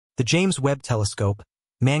The James Webb Telescope,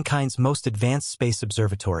 mankind's most advanced space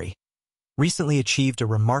observatory, recently achieved a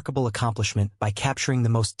remarkable accomplishment by capturing the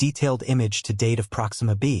most detailed image to date of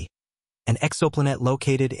Proxima b, an exoplanet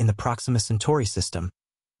located in the Proxima Centauri system,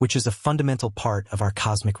 which is a fundamental part of our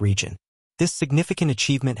cosmic region. This significant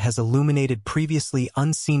achievement has illuminated previously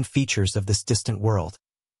unseen features of this distant world,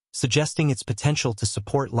 suggesting its potential to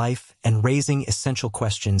support life and raising essential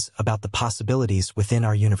questions about the possibilities within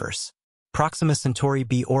our universe. Proxima Centauri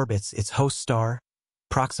b orbits its host star,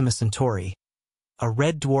 Proxima Centauri, a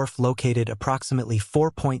red dwarf located approximately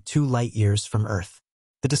 4.2 light-years from Earth.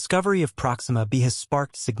 The discovery of Proxima b has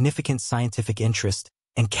sparked significant scientific interest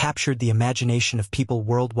and captured the imagination of people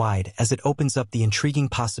worldwide as it opens up the intriguing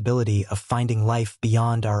possibility of finding life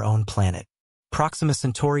beyond our own planet. Proxima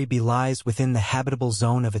Centauri b lies within the habitable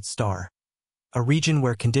zone of its star, a region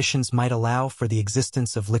where conditions might allow for the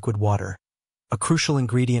existence of liquid water, a crucial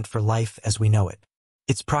ingredient for life as we know it.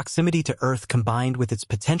 Its proximity to Earth combined with its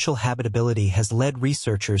potential habitability has led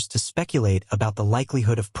researchers to speculate about the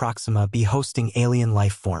likelihood of Proxima b hosting alien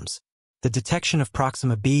life forms. The detection of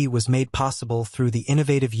Proxima b was made possible through the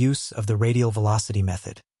innovative use of the radial velocity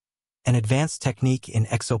method, an advanced technique in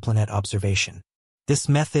exoplanet observation. This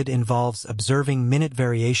method involves observing minute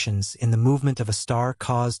variations in the movement of a star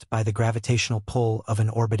caused by the gravitational pull of an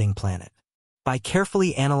orbiting planet. By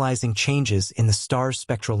carefully analyzing changes in the star's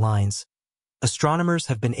spectral lines, astronomers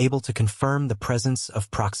have been able to confirm the presence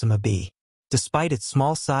of Proxima b. Despite its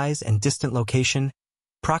small size and distant location,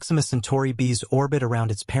 Proxima Centauri b's orbit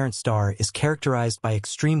around its parent star is characterized by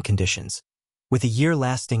extreme conditions, with a year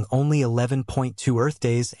lasting only 11.2 Earth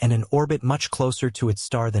days and an orbit much closer to its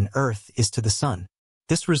star than Earth is to the Sun.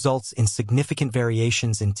 This results in significant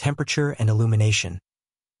variations in temperature and illumination,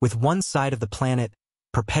 with one side of the planet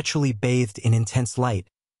perpetually bathed in intense light,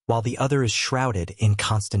 while the other is shrouded in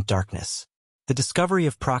constant darkness. The discovery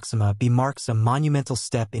of Proxima b marks a monumental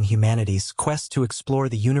step in humanity's quest to explore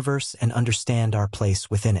the universe and understand our place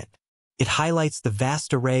within it. It highlights the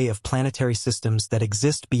vast array of planetary systems that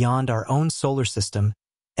exist beyond our own solar system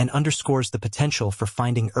and underscores the potential for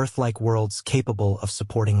finding Earth-like worlds capable of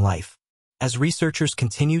supporting life. As researchers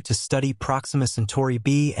continue to study Proxima Centauri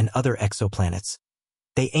b and other exoplanets,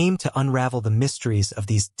 they aim to unravel the mysteries of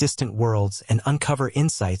these distant worlds and uncover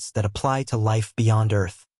insights that apply to life beyond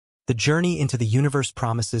Earth. The journey into the universe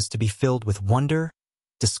promises to be filled with wonder,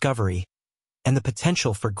 discovery, and the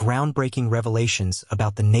potential for groundbreaking revelations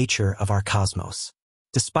about the nature of our cosmos.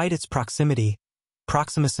 Despite its proximity,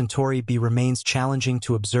 Proxima Centauri b remains challenging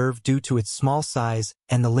to observe due to its small size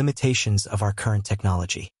and the limitations of our current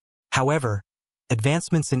technology. However,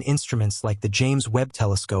 advancements in instruments like the James Webb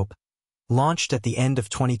Telescope, launched at the end of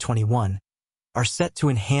 2021, are set to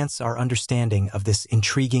enhance our understanding of this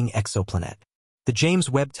intriguing exoplanet. The James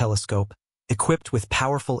Webb Telescope, equipped with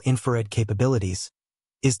powerful infrared capabilities,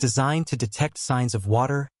 is designed to detect signs of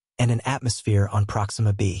water and an atmosphere on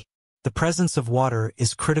Proxima b. The presence of water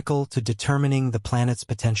is critical to determining the planet's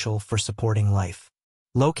potential for supporting life.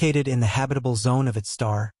 Located in the habitable zone of its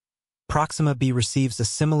star, Proxima b receives a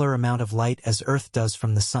similar amount of light as Earth does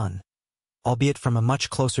from the Sun, albeit from a much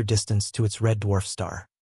closer distance to its red dwarf star.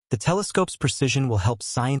 The telescope's precision will help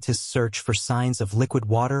scientists search for signs of liquid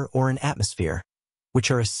water or an atmosphere, which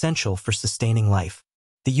are essential for sustaining life.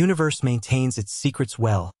 The universe maintains its secrets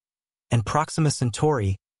well, and Proxima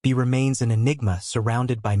Centauri b remains an enigma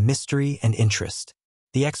surrounded by mystery and interest.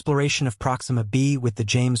 The exploration of Proxima b with the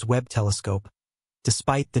James Webb Telescope,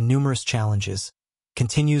 despite the numerous challenges,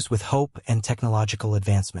 continues with hope and technological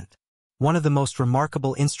advancement. One of the most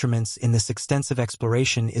remarkable instruments in this extensive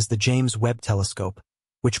exploration is the James Webb Telescope,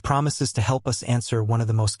 which promises to help us answer one of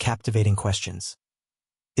the most captivating questions.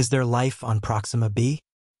 Is there life on Proxima b?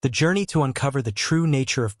 The journey to uncover the true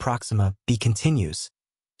nature of Proxima b continues,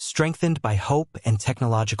 strengthened by hope and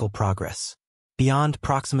technological progress. Beyond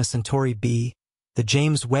Proxima Centauri b, the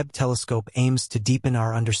James Webb Telescope aims to deepen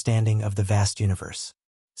our understanding of the vast universe.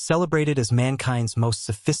 Celebrated as mankind's most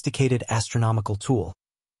sophisticated astronomical tool,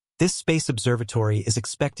 this space observatory is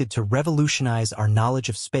expected to revolutionize our knowledge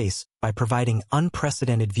of space by providing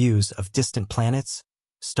unprecedented views of distant planets,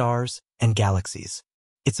 stars, and galaxies.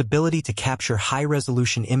 Its ability to capture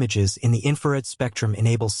high-resolution images in the infrared spectrum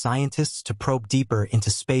enables scientists to probe deeper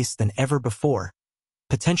into space than ever before,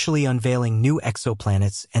 potentially unveiling new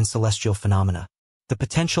exoplanets and celestial phenomena. The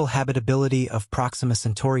potential habitability of Proxima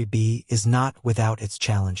Centauri b is not without its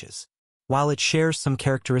challenges. While it shares some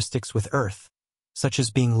characteristics with Earth, such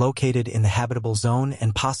as being located in the habitable zone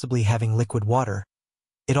and possibly having liquid water,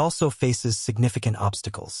 it also faces significant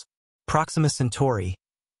obstacles. Proxima Centauri,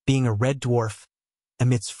 being a red dwarf,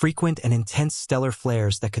 emits frequent and intense stellar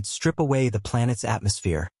flares that could strip away the planet's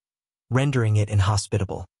atmosphere, rendering it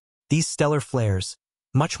inhospitable. These stellar flares,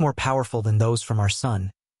 much more powerful than those from our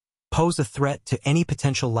Sun, pose a threat to any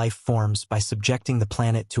potential life forms by subjecting the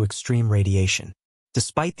planet to extreme radiation.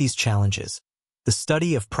 Despite these challenges, the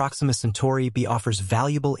study of Proxima Centauri b offers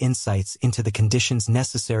valuable insights into the conditions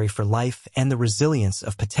necessary for life and the resilience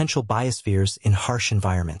of potential biospheres in harsh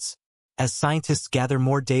environments. As scientists gather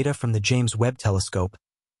more data from the James Webb Telescope,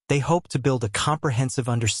 they hope to build a comprehensive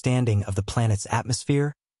understanding of the planet's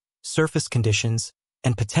atmosphere, surface conditions,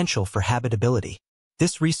 and potential for habitability.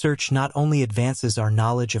 This research not only advances our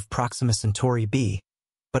knowledge of Proxima Centauri b,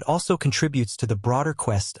 but also contributes to the broader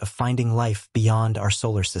quest of finding life beyond our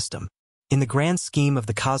solar system. In the grand scheme of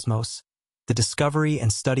the cosmos, the discovery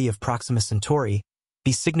and study of Proxima Centauri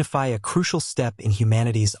b signify a crucial step in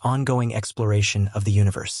humanity's ongoing exploration of the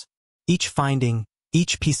universe. Each finding,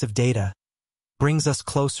 each piece of data, brings us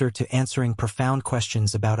closer to answering profound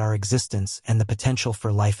questions about our existence and the potential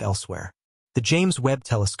for life elsewhere. The James Webb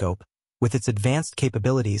Telescope, with its advanced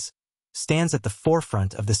capabilities, stands at the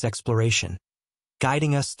forefront of this exploration,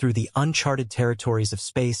 guiding us through the uncharted territories of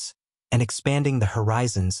space and expanding the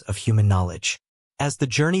horizons of human knowledge. As the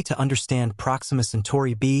journey to understand Proxima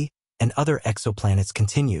Centauri b and other exoplanets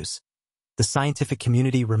continues, the scientific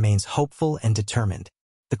community remains hopeful and determined.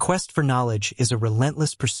 The quest for knowledge is a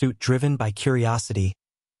relentless pursuit driven by curiosity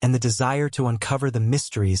and the desire to uncover the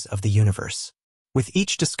mysteries of the universe. With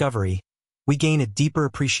each discovery, we gain a deeper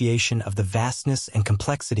appreciation of the vastness and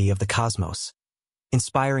complexity of the cosmos,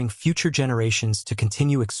 inspiring future generations to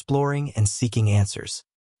continue exploring and seeking answers.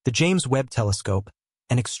 The James Webb Telescope,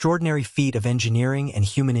 an extraordinary feat of engineering and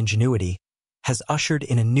human ingenuity, has ushered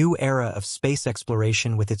in a new era of space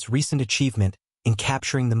exploration with its recent achievement in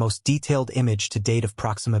capturing the most detailed image to date of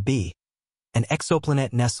Proxima b, an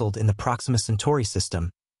exoplanet nestled in the Proxima Centauri system,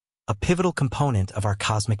 a pivotal component of our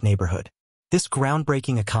cosmic neighborhood. This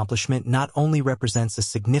groundbreaking accomplishment not only represents a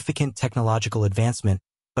significant technological advancement,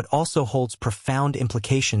 but also holds profound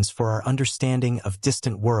implications for our understanding of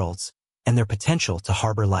distant worlds and their potential to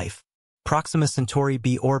harbor life. Proxima Centauri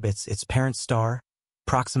b orbits its parent star,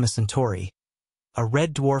 Proxima Centauri, a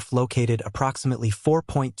red dwarf located approximately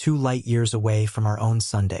 4.2 light-years away from our own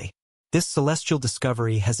Sunday. This celestial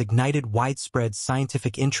discovery has ignited widespread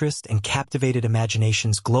scientific interest and captivated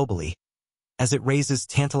imaginations globally, as it raises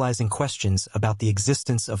tantalizing questions about the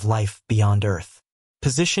existence of life beyond Earth.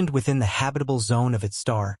 Positioned within the habitable zone of its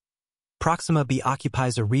star, Proxima b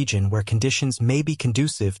occupies a region where conditions may be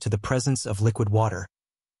conducive to the presence of liquid water,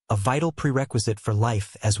 a vital prerequisite for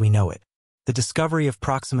life as we know it. The discovery of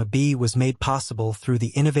Proxima b was made possible through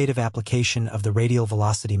the innovative application of the radial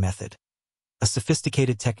velocity method, a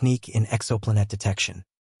sophisticated technique in exoplanet detection.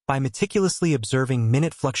 By meticulously observing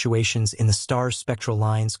minute fluctuations in the star's spectral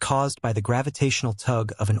lines caused by the gravitational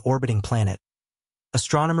tug of an orbiting planet,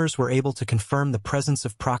 astronomers were able to confirm the presence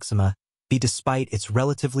of Proxima b despite its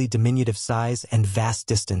relatively diminutive size and vast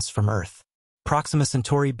distance from Earth. Proxima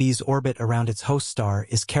Centauri b's orbit around its host star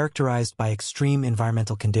is characterized by extreme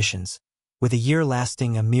environmental conditions, with a year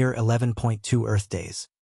lasting a mere 11.2 Earth days.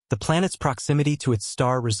 The planet's proximity to its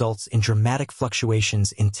star results in dramatic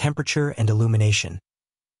fluctuations in temperature and illumination,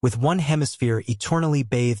 with one hemisphere eternally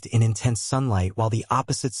bathed in intense sunlight while the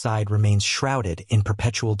opposite side remains shrouded in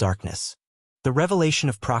perpetual darkness. The revelation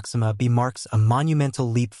of Proxima b marks a monumental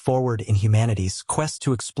leap forward in humanity's quest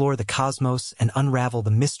to explore the cosmos and unravel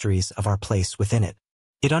the mysteries of our place within it.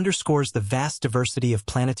 It underscores the vast diversity of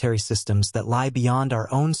planetary systems that lie beyond our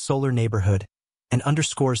own solar neighborhood and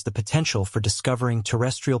underscores the potential for discovering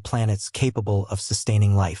terrestrial planets capable of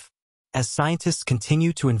sustaining life. As scientists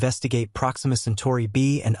continue to investigate Proxima Centauri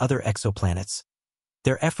b and other exoplanets,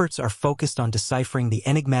 their efforts are focused on deciphering the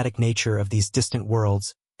enigmatic nature of these distant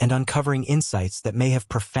worlds and uncovering insights that may have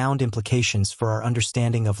profound implications for our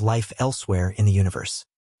understanding of life elsewhere in the universe.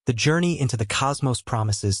 The journey into the cosmos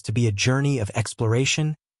promises to be a journey of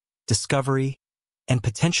exploration, discovery, and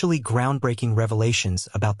potentially groundbreaking revelations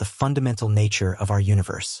about the fundamental nature of our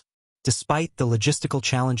universe. Despite the logistical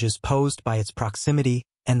challenges posed by its proximity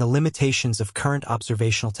and the limitations of current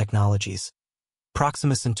observational technologies,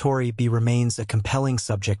 Proxima Centauri b remains a compelling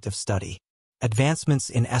subject of study. Advancements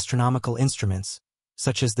in astronomical instruments,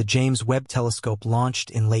 such as the James Webb Telescope launched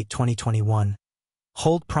in late 2021,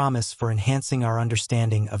 hold promise for enhancing our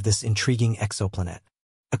understanding of this intriguing exoplanet.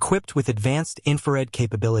 Equipped with advanced infrared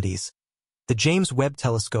capabilities, the James Webb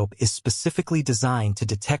Telescope is specifically designed to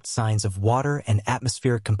detect signs of water and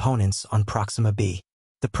atmospheric components on Proxima b.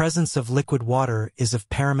 The presence of liquid water is of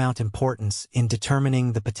paramount importance in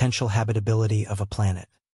determining the potential habitability of a planet.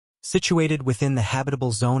 Situated within the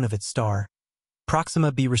habitable zone of its star,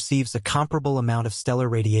 Proxima b receives a comparable amount of stellar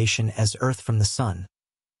radiation as Earth from the Sun,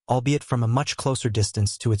 albeit from a much closer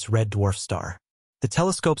distance to its red dwarf star. The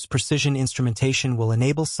telescope's precision instrumentation will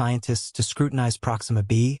enable scientists to scrutinize Proxima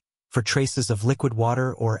b for traces of liquid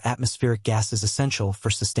water or atmospheric gases essential for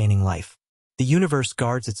sustaining life. The universe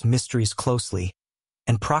guards its mysteries closely,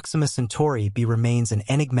 and Proxima Centauri b remains an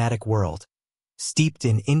enigmatic world, steeped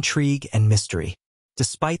in intrigue and mystery.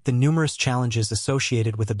 Despite the numerous challenges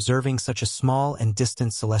associated with observing such a small and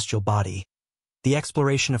distant celestial body, the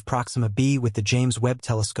exploration of Proxima b with the James Webb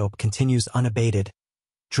Telescope continues unabated,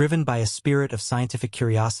 driven by a spirit of scientific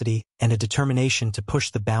curiosity and a determination to push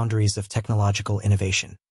the boundaries of technological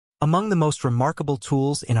innovation. Among the most remarkable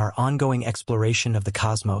tools in our ongoing exploration of the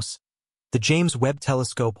cosmos, the James Webb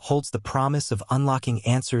Telescope holds the promise of unlocking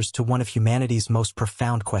answers to one of humanity's most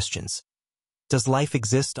profound questions. Does life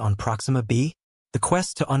exist on Proxima b? The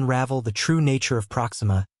quest to unravel the true nature of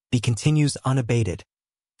Proxima b continues unabated,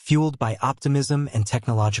 fueled by optimism and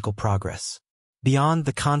technological progress. Beyond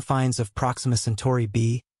the confines of Proxima Centauri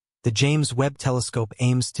b, the James Webb Telescope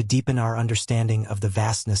aims to deepen our understanding of the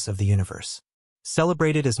vastness of the universe.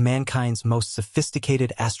 Celebrated as mankind's most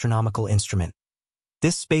sophisticated astronomical instrument,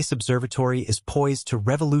 this space observatory is poised to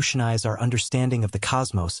revolutionize our understanding of the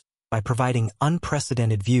cosmos by providing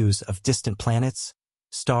unprecedented views of distant planets,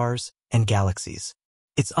 stars, and galaxies.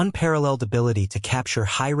 Its unparalleled ability to capture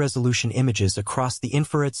high-resolution images across the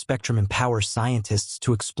infrared spectrum empowers scientists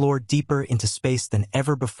to explore deeper into space than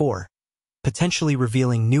ever before, potentially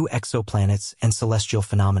revealing new exoplanets and celestial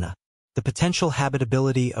phenomena. The potential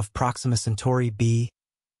habitability of Proxima Centauri b,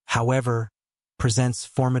 however, presents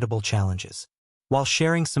formidable challenges. While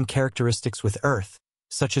sharing some characteristics with Earth,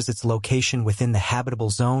 such as its location within the habitable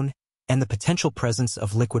zone and the potential presence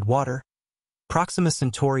of liquid water, Proxima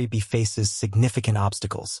Centauri b faces significant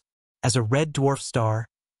obstacles. As a red dwarf star,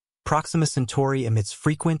 Proxima Centauri emits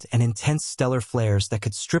frequent and intense stellar flares that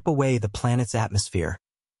could strip away the planet's atmosphere,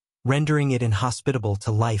 rendering it inhospitable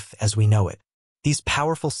to life as we know it. These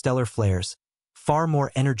powerful stellar flares, far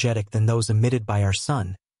more energetic than those emitted by our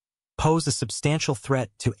Sun, pose a substantial threat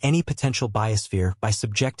to any potential biosphere by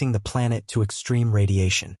subjecting the planet to extreme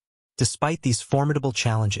radiation. Despite these formidable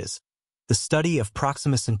challenges, the study of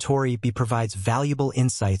Proxima Centauri b provides valuable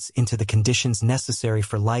insights into the conditions necessary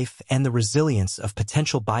for life and the resilience of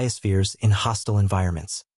potential biospheres in hostile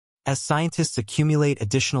environments. As scientists accumulate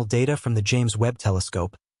additional data from the James Webb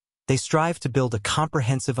Telescope, they strive to build a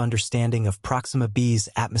comprehensive understanding of Proxima b's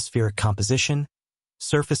atmospheric composition,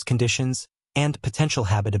 surface conditions, and potential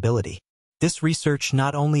habitability. This research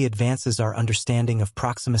not only advances our understanding of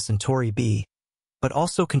Proxima Centauri b, but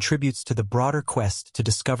also contributes to the broader quest to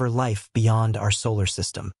discover life beyond our solar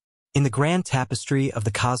system. In the grand tapestry of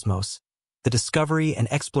the cosmos, the discovery and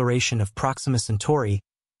exploration of Proxima Centauri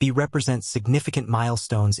b represent significant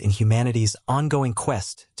milestones in humanity's ongoing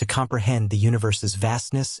quest to comprehend the universe's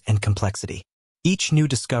vastness and complexity. Each new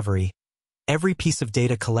discovery, every piece of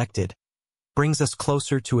data collected, brings us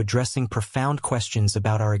closer to addressing profound questions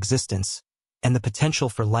about our existence and the potential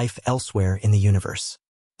for life elsewhere in the universe.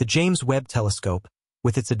 The James Webb Telescope,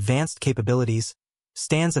 with its advanced capabilities,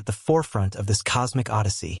 stands at the forefront of this cosmic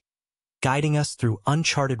odyssey, guiding us through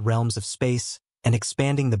uncharted realms of space and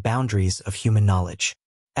expanding the boundaries of human knowledge.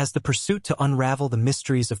 As the pursuit to unravel the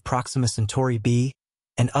mysteries of Proxima Centauri b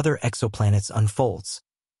and other exoplanets unfolds,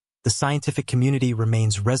 the scientific community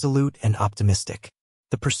remains resolute and optimistic.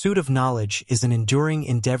 The pursuit of knowledge is an enduring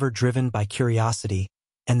endeavor driven by curiosity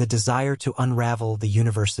and the desire to unravel the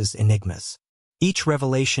universe's enigmas. Each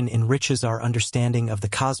revelation enriches our understanding of the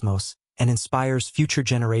cosmos and inspires future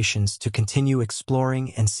generations to continue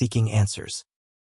exploring and seeking answers.